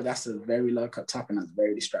say, you know, that's a very low-cut top and that's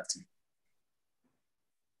very distracting.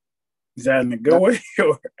 Is that in a good way?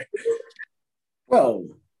 Well,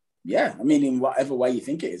 yeah. I mean, in whatever way you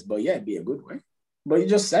think it is, but yeah, it'd be a good way. But you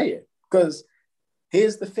just say it. Because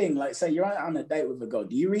here's the thing, like, say you're on a date with a girl.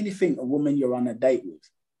 Do you really think a woman you're on a date with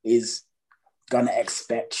is going to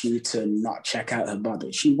expect you to not check out her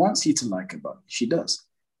body? She wants you to like her body. She does.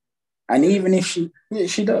 And even if she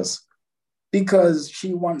does, because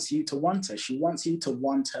she wants you to want her. She wants you to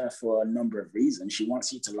want her for a number of reasons. She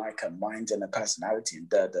wants you to like her mind and her personality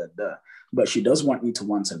and but she does want you to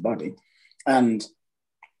want her body. And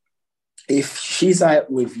if she's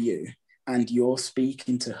out with you and you're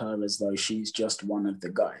speaking to her as though she's just one of the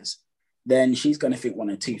guys, then she's going to think one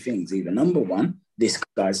of two things. Either number one, this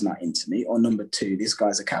guy's not into me, or number two, this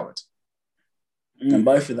guy's a coward. And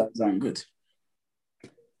both of those aren't good.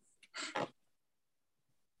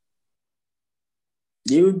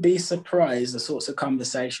 You would be surprised the sorts of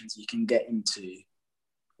conversations you can get into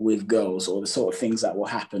with girls, or the sort of things that will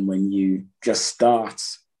happen when you just start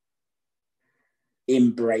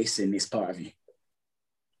embracing this part of you.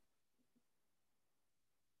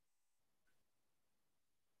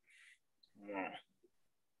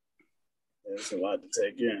 It's a lot to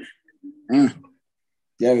take in.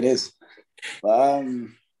 Yeah, it is. How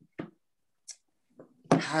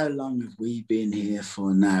long have we been here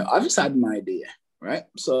for now? I've just had an idea, right?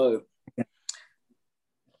 So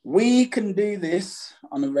we can do this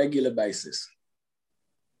on a regular basis.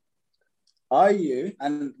 Are you,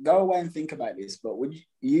 and go away and think about this, but would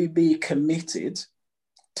you be committed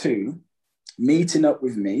to meeting up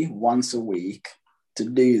with me once a week to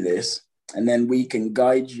do this, and then we can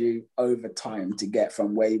guide you over time to get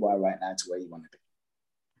from where you are right now to where you want to be?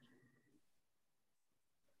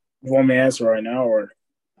 You want me to answer right now, or?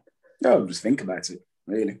 No, just think about it,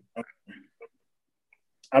 really. Okay.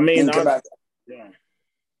 I mean, yeah.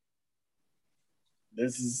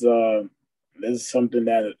 This is something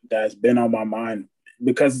that's been on my mind,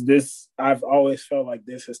 because I've always felt like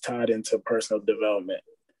this is tied into personal development.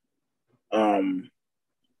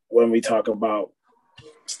 When we talk about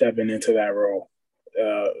stepping into that role,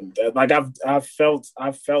 like I've felt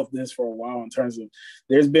this for a while, in terms of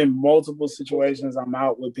there's been multiple situations I'm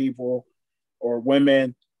out with people or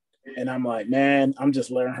women, and I'm like, man, I'm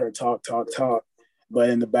just letting her talk, but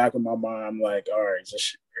in the back of my mind, I'm like, all right,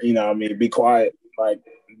 just, you know, I mean, be quiet. Like,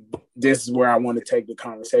 this is where I want to take the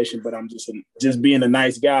conversation, but I'm just being a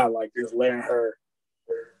nice guy, like just letting her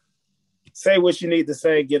say what you need to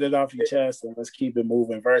say, get it off your chest, and let's keep it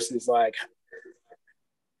moving. Versus like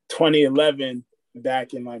 2011,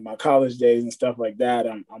 back in like my college days and stuff like that,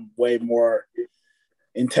 I'm way more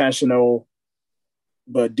intentional,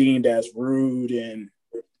 but deemed as rude and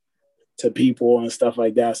to people and stuff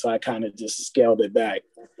like that. So I kind of just scaled it back.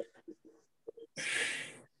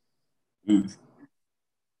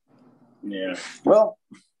 Yeah. Well,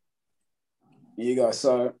 here you go.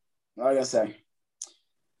 So, like I say,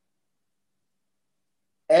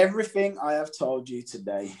 everything I have told you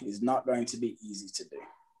today is not going to be easy to do.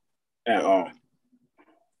 At all.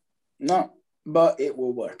 No, but it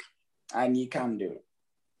will work, and you can do it.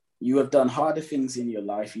 You have done harder things in your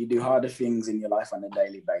life. You do harder things in your life on a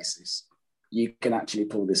daily basis. You can actually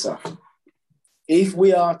pull this off. If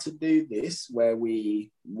we are to do this, where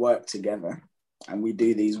we work together and we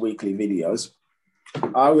do these weekly videos,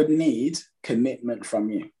 I would need commitment from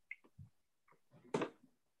you.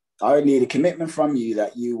 I would need a commitment from you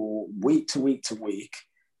that you will, week to week to week,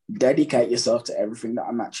 dedicate yourself to everything that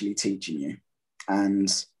I'm actually teaching you,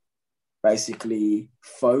 and basically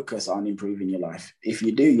focus on improving your life. If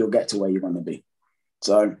you do, you'll get to where you want to be.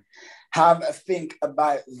 So have a think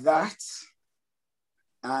about that.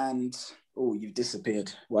 And, oh, you've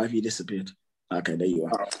disappeared. Why have you disappeared? Okay, there you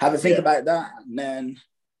are. Have a think about that. And then,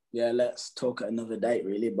 yeah, let's talk at another date,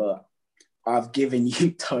 really. But I've given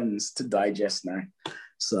you tons to digest now.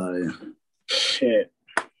 So Shit.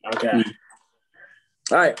 Okay.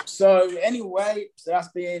 All right. So anyway, that's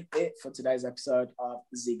been it for today's episode of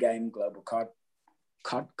the Game Global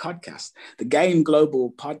Podcast. The Game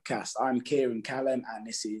Global Podcast. I'm Kieran Callum, and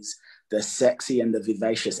this is the sexy and the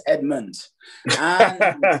vivacious Edmund.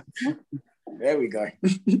 And there we go.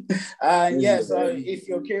 And yeah, so if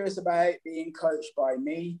you're curious about being coached by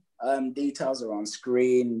me, details are on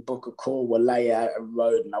screen. Book a call. We'll lay out a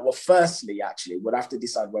roadmap. Well, firstly, actually, we'll have to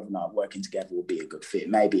decide whether or not working together will be a good fit.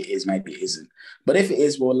 Maybe it is, maybe it isn't. But if it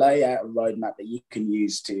is, we'll lay out a roadmap that you can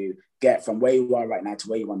use to get from where you are right now to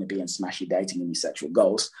where you want to be and smash your dating and your sexual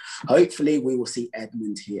goals. Hopefully, we will see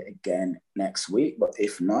Edmund here again next week. But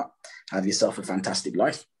if not, have yourself a fantastic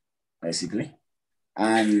life, basically.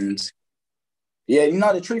 And yeah, you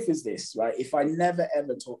know, the truth is this, right? If I never,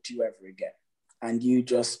 ever talk to you ever again, and you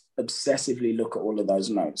just obsessively look at all of those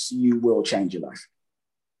notes, you will change your life.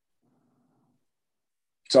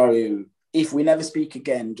 So if we never speak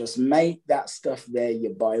again, just make that stuff there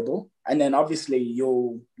your Bible. And then obviously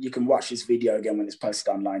you can watch this video again when it's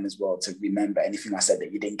posted online as well to remember anything I said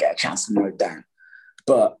that you didn't get a chance to note down.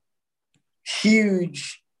 But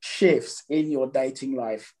huge shifts in your dating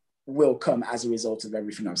life will come as a result of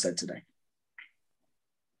everything I've said today.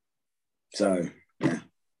 So, yeah.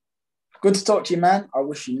 Good to talk to you, man. I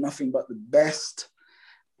wish you nothing but the best,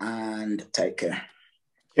 and take care.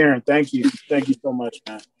 Kieran, thank you. Thank you so much,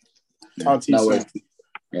 man. Talk to you soon.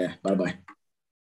 Yeah, bye-bye.